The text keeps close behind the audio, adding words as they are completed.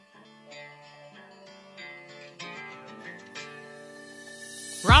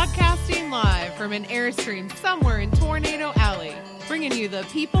Broadcasting live from an Airstream somewhere in Tornado Alley, bringing you the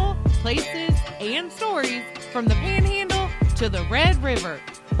people, places, and stories from the Panhandle to the Red River.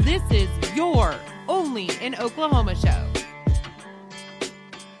 This is your Only in Oklahoma show.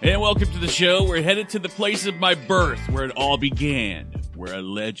 And welcome to the show. We're headed to the place of my birth, where it all began, where a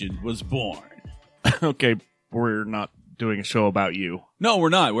legend was born. Okay, we're not doing a show about you. No, we're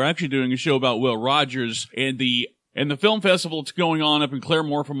not. We're actually doing a show about Will Rogers and the film festival that's going on up in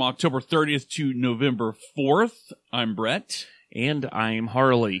Claremore from October 30th to November 4th. I'm Brett. And I'm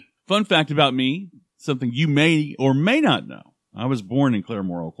Harley. Fun fact about me, something you may or may not know. I was born in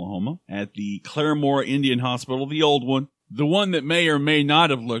Claremore, Oklahoma, at the Claremore Indian Hospital, the old one. The one that may or may not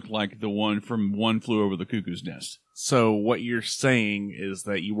have looked like the one from One Flew Over the Cuckoo's Nest. So what you're saying is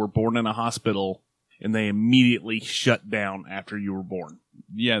that you were born in a hospital and they immediately shut down after you were born.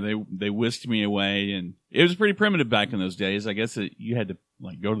 Yeah, they whisked me away, and it was pretty primitive back in those days. I guess that you had to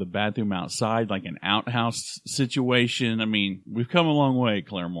go to the bathroom outside, like an outhouse situation. I mean, we've come a long way,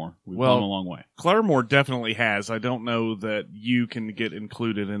 Claremore. We've come a long way. Claremore definitely has. I don't know that you can get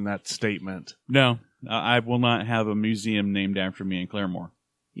included in that statement. No, I will not have a museum named after me in Claremore.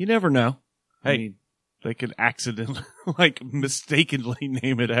 You never know. Hey. I mean, they could accidentally, mistakenly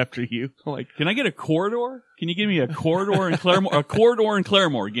name it after you. Can I get a corridor? Can you give me a corridor in Claremore? A corridor in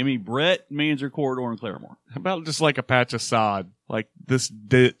Claremore. Give me Brett Manzer corridor in Claremore. How about just like a patch of sod? Like this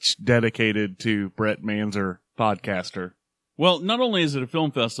ditch dedicated to Brett Manzer, podcaster. Well, not only is it a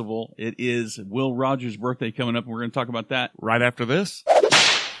film festival, it is Will Rogers' birthday coming up, and we're going to talk about that Right after this. All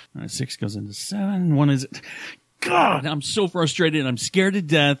right, 6 goes into 7. 1 is... God, I'm so frustrated. I'm scared to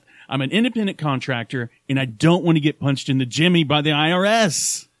death. I'm an independent contractor, and I don't want to get punched in the jimmy by the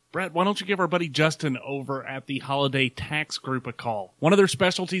IRS. Brett, why don't you give our buddy Justin over at the Holiday Tax Group a call? One of their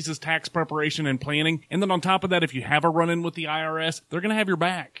specialties is tax preparation and planning. And then on top of that, if you have a run-in with the IRS, they're going to have your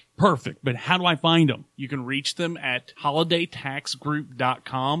back. Perfect. But how do I find them? You can reach them at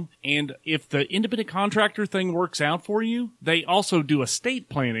holidaytaxgroup.com. And if the independent contractor thing works out for you, they also do estate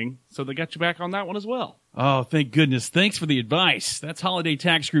planning. So they got you back on that one as well. Oh, thank goodness. Thanks for the advice. That's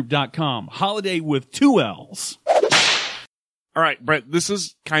holidaytaxgroup.com. Holiday with 2 L's. All right, Brett, this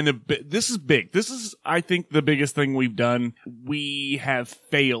is big. This is, I think, the biggest thing we've done. We have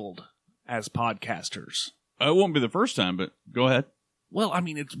failed as podcasters. It won't be the first time, but go ahead. Well, I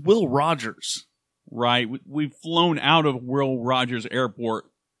mean, it's Will Rogers. Right. We've flown out of Will Rogers Airport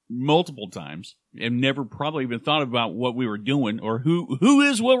multiple times and never probably even thought about what we were doing or who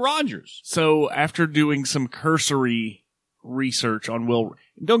is Will Rogers. So after doing some cursory research on Will,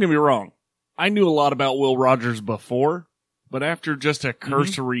 don't get me wrong, I knew a lot about Will Rogers before. But after just a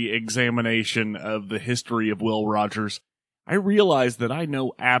cursory examination of the history of Will Rogers, I realized that I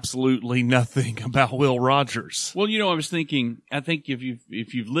know absolutely nothing about Will Rogers. Well, I was thinking, I think if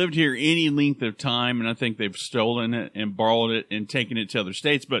you've lived here any length of time, and I think they've stolen it and borrowed it and taken it to other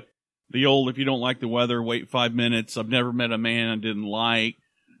states, but the old, if you don't like the weather, wait 5 minutes, I've never met a man I didn't like.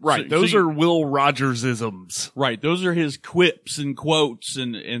 Right, those are Will Rogers-isms. Right, those are his quips and quotes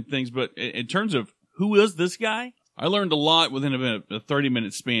and things, but in terms of who is this guy? I learned a lot within a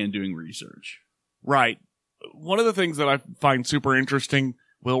 30-minute span doing research. Right. One of the things that I find super interesting,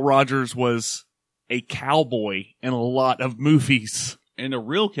 Will Rogers was a cowboy in a lot of movies. And a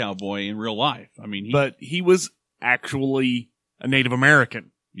real cowboy in real life. I mean, But he was actually a Native American.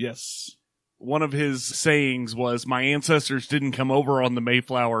 Yes. One of his sayings was, "My ancestors didn't come over on the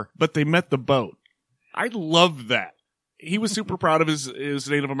Mayflower, but they met the boat." I love that. He was super proud of his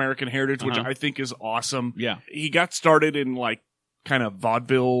Native American heritage, which I think is awesome. Yeah. He got started in kind of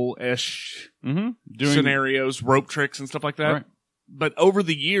vaudeville-ish scenarios, rope tricks and stuff like that. Right. But over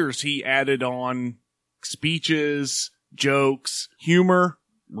the years, he added on speeches, jokes, humor.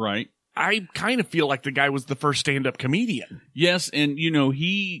 Right. I kind of feel like the guy was the first stand-up comedian. Yes, and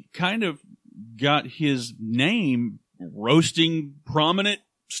he kind of got his name roasting prominent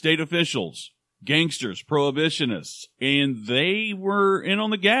state officials. Gangsters, prohibitionists, and they were in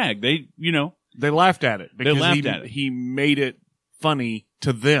on the gag. They laughed at it because he made it funny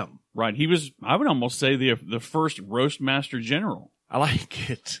to them. Right. He was, I would almost say, the first roast master general. I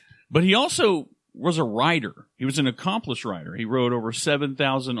like it. But he also was a writer. He was an accomplished writer. He wrote over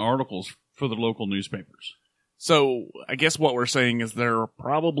 7,000 articles for the local newspapers. So I guess what we're saying is there are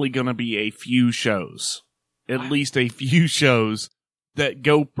probably going to be a few shows, at least a few shows, that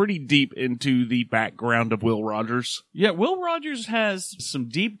go pretty deep into the background of Will Rogers. Yeah, Will Rogers has some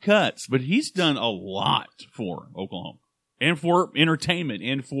deep cuts, but he's done a lot for Oklahoma and for entertainment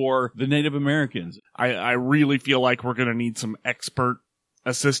and for the Native Americans. I really feel like we're going to need some expert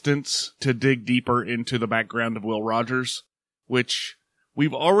assistance to dig deeper into the background of Will Rogers, which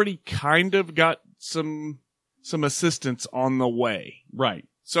we've already kind of got some assistance on the way. Right.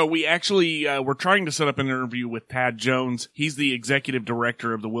 So we actually, we're trying to set up an interview with Tad Jones. He's the executive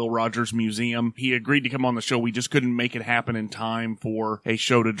director of the Will Rogers Museum. He agreed to come on the show. We just couldn't make it happen in time for a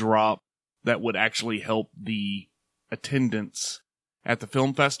show to drop that would actually help the attendance at the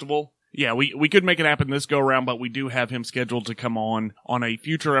film festival. Yeah, we could make it happen this go around, but we do have him scheduled to come on a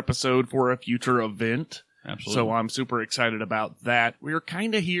future episode for a future event. Absolutely. So I'm super excited about that. We're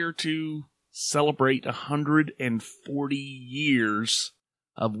kind of here to celebrate 140 years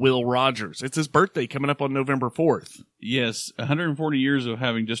of Will Rogers. It's his birthday coming up on November 4th. Yes, 140 years of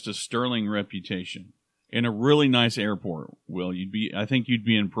having just a sterling reputation in a really nice airport. Will, I think you'd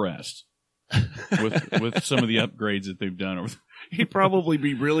be impressed with some of the upgrades that they've done over. He'd probably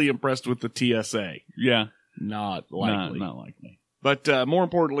be really impressed with the TSA. Yeah, not likely. Not likely. But more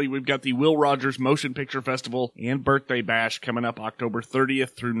importantly, we've got the Will Rogers Motion Picture Festival and Birthday Bash coming up October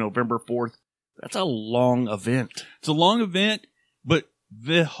 30th through November 4th. That's a long event. It's a long event, but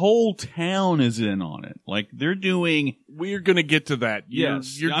the whole town is in on it. Like, they're doing... We're going to get to that.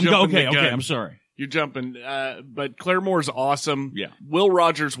 Yes. You're jumping the gun. Okay, I'm sorry. You're jumping. But Claremore's awesome. Yeah. Will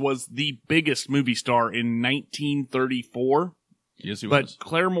Rogers was the biggest movie star in 1934. Yes, he was. But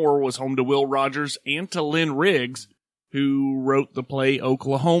Claremore was home to Will Rogers and to Lynn Riggs, who wrote the play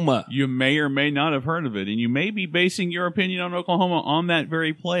Oklahoma. You may or may not have heard of it, and you may be basing your opinion on Oklahoma on that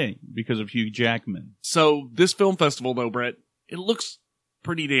very play because of Hugh Jackman. So this film festival, though, Brett, it looks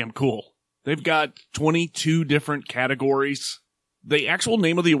pretty damn cool. They've got 22 different categories. The actual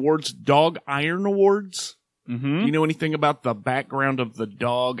name of the awards, Dog Iron Awards. Mm-hmm. Do you know anything about the background of the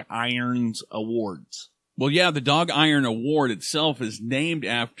Dog Irons Awards? Well, yeah, the Dog Iron Award itself is named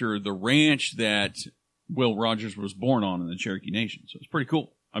after the ranch that Will Rogers was born on in the Cherokee Nation. So it's pretty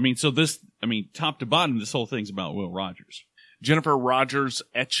cool. Top to bottom, this whole thing's about Will Rogers. Jennifer Rogers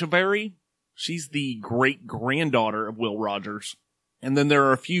Echeverry. She's the great-granddaughter of Will Rogers. And then there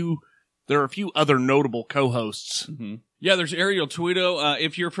are a few other notable co-hosts. Mm-hmm. Yeah, there's Ariel Tweedo.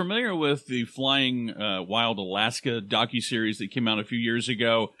 If you're familiar with the Flying Wild Alaska docuseries that came out a few years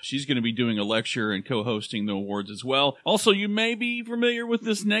ago, she's going to be doing a lecture and co-hosting the awards as well. Also, you may be familiar with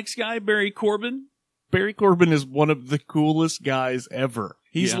this next guy, Barry Corbin. Barry Corbin is one of the coolest guys ever.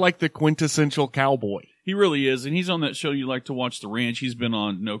 He's like the quintessential cowboy. He really is, and he's on that show you like to watch, The Ranch. He's been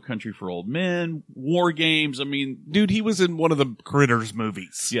on No Country for Old Men, War Games. I mean... Dude, he was in one of the Critters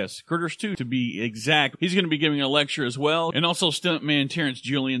movies. Yes, Critters 2 to be exact. He's going to be giving a lecture as well, and also stuntman Terrence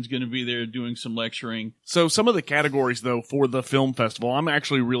Julian's going to be there doing some lecturing. So some of the categories, though, for the film festival, I'm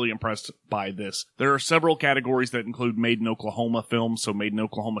actually really impressed by this. There are several categories that include Made in Oklahoma films, so Made in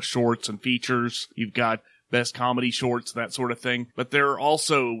Oklahoma shorts and features. You've got Best Comedy Shorts, that sort of thing. But there are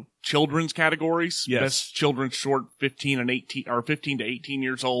also children's categories. Yes. Best Children's Short 15 to 18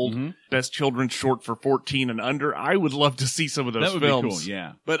 years old. Mm-hmm. Best Children's Short for 14 and under. I would love to see some of those films. That would be cool,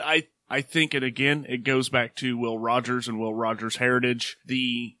 yeah. But I think it goes back to Will Rogers and Will Rogers' heritage.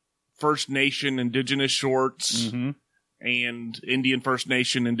 The First Nation Indigenous shorts mm-hmm. and Indian First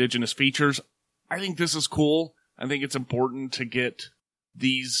Nation Indigenous features. I think this is cool. I think it's important to get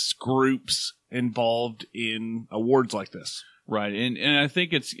these groups involved in awards like this. Right, and I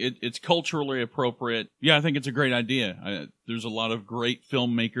think it's culturally appropriate. Yeah, I think it's a great idea. There's a lot of great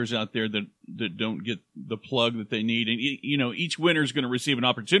filmmakers out there that don't get the plug that they need, and each winner is going to receive an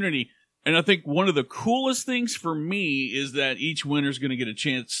opportunity. And I think one of the coolest things for me is that each winner is going to get a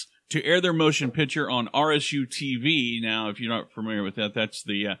chance to air their motion picture on RSU TV. Now, if you're not familiar with that, that's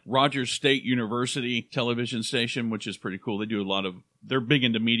the Rogers State University television station, which is pretty cool. They do they're big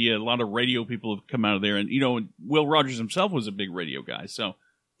into media. A lot of radio people have come out of there. And, Will Rogers himself was a big radio guy. So,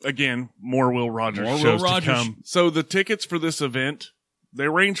 again, more Will Rogers shows to come. So the tickets for this event, they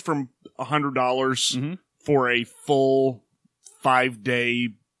range from $100 mm-hmm. for a full 5-day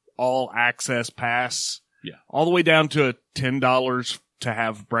all-access pass. Yeah. All the way down to $10 to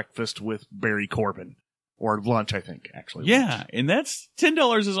have breakfast with Barry Corbin. Or lunch, I think, actually. Yeah, lunch. and that's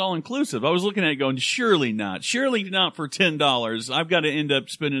 $10 is all inclusive. I was looking at it going, surely not for $10. I've got to end up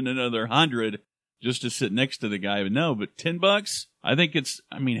spending another $100 just to sit next to the guy. But no, but $10, I think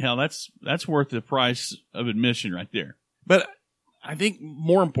that's worth the price of admission right there. But I think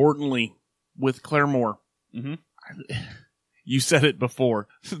more importantly, with Claremore, mm-hmm. You said it before,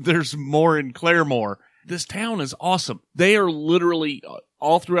 there's more in Claremore. This town is awesome. They are literally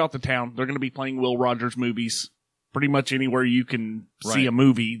all throughout the town. They're going to be playing Will Rogers movies. Pretty much anywhere you can see a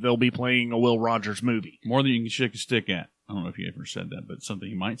movie, they'll be playing a Will Rogers movie. More than you can shake a stick at. I don't know if you ever said that, but it's something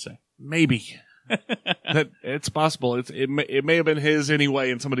you might say. Maybe. It's possible. It may have been his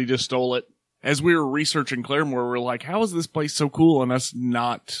anyway, and somebody just stole it. as we were researching Claremore, we were like, how is this place so cool and us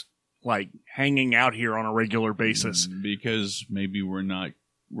not like hanging out here on a regular basis? Because maybe we're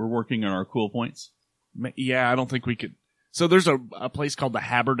working on our cool points. Yeah, I don't think we could. So there's a place called the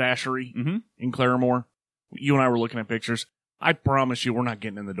Haberdashery in Claremore. You and I were looking at pictures. I promise you, we're not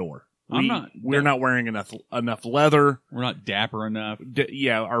getting in the door. We're not wearing enough leather. We're not dapper enough.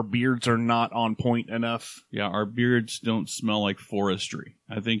 Yeah, our beards are not on point enough. Yeah, our beards don't smell like forestry.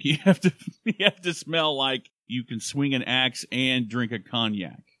 I think you have to smell like you can swing an axe and drink a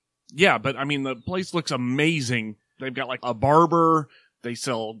cognac. Yeah, but I mean, the place looks amazing. They've got like a barber. They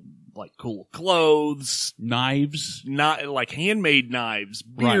sell like cool clothes, knives, not like handmade knives,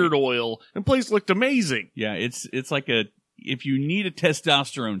 beard oil. The place looked amazing. Yeah, it's like if you need a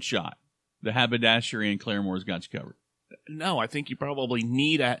testosterone shot, the Haberdashery in Claremore's got you covered. No, I think you probably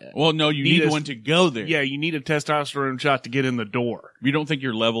need you need one to go there. Yeah, you need a testosterone shot to get in the door. You don't think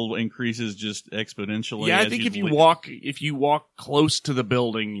your level increases just exponentially? Yeah, I think if you walk close to the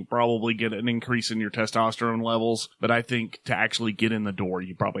building, you probably get an increase in your testosterone levels. But I think to actually get in the door,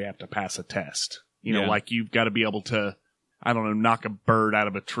 you probably have to pass a test. You know, like you've got to be able to, I don't know, knock a bird out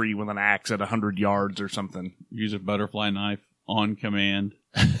of a tree with an axe at 100 yards or something. Use a butterfly knife on command.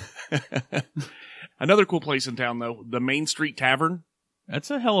 Another cool place in town, though, the Main Street Tavern.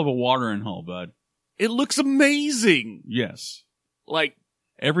 That's a hell of a watering hole, bud. It looks amazing. Yes. Like,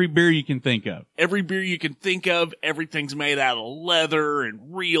 every beer you can think of. Everything's made out of leather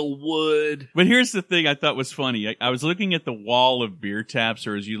and real wood. But here's the thing I thought was funny. I was looking at the wall of beer taps,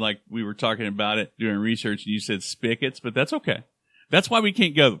 or as we were talking about it, doing research, and you said spigots, but that's okay. That's why we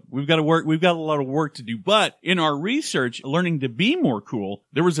can't go. We've got to work. We've got a lot of work to do. But in our research, learning to be more cool,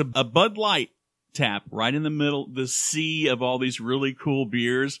 there was a Bud Light tap right in the middle, the sea of all these really cool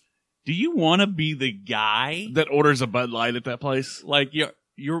beers. Do you want to be the guy that orders a Bud Light at that place? Like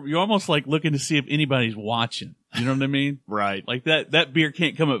you're almost like looking to see if anybody's watching. You know what I mean? Right. Like that beer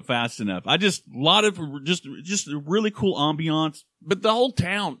can't come up fast enough. Just a really cool ambiance. But the whole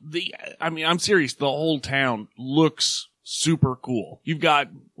town, I'm serious. The whole town looks super cool. You've got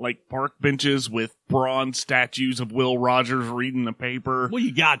like park benches with bronze statues of Will Rogers reading the paper. Well,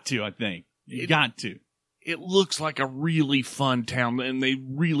 you got to, I think. You got to. It looks like a really fun town, and they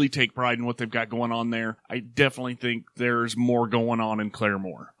really take pride in what they've got going on there. I definitely think there's more going on in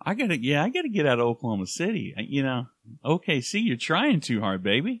Claremore. I gotta get out of Oklahoma City. OKC, you're trying too hard,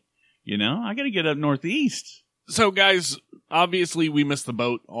 baby. I gotta get up northeast. So, guys, obviously we missed the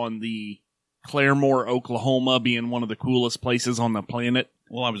boat on the Claremore, Oklahoma being one of the coolest places on the planet.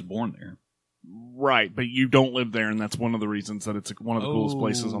 Well, I was born there. Right, but you don't live there, and that's one of the reasons that it's one of the coolest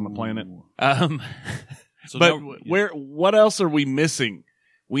places on the planet. So but what else are we missing?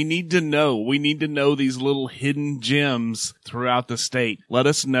 We need to know. We need to know these little hidden gems throughout the state. Let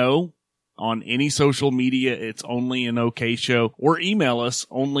us know on any social media. It's Only an OK Show, or email us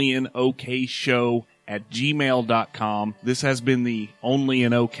onlyanOKShow@gmail.com. This has been the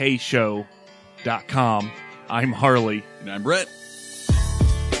onlyanOKShow.com. I'm Harley. And I'm Brett.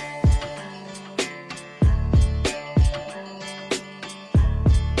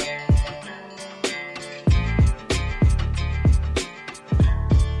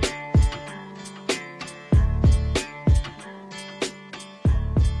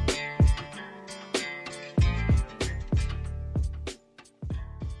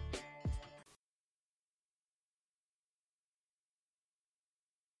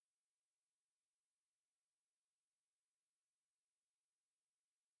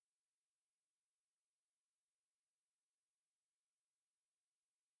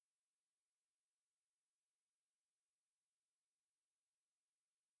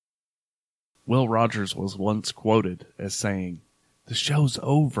 Will Rogers was once quoted as saying, "The show's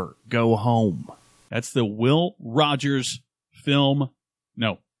over. Go home." That's the Will Rogers film.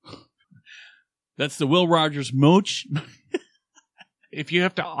 No. That's the Will Rogers Mooch. If you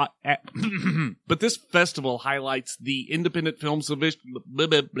have to... but this festival highlights the independent film submission...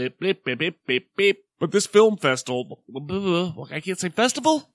 But this film festival... I can't say festival?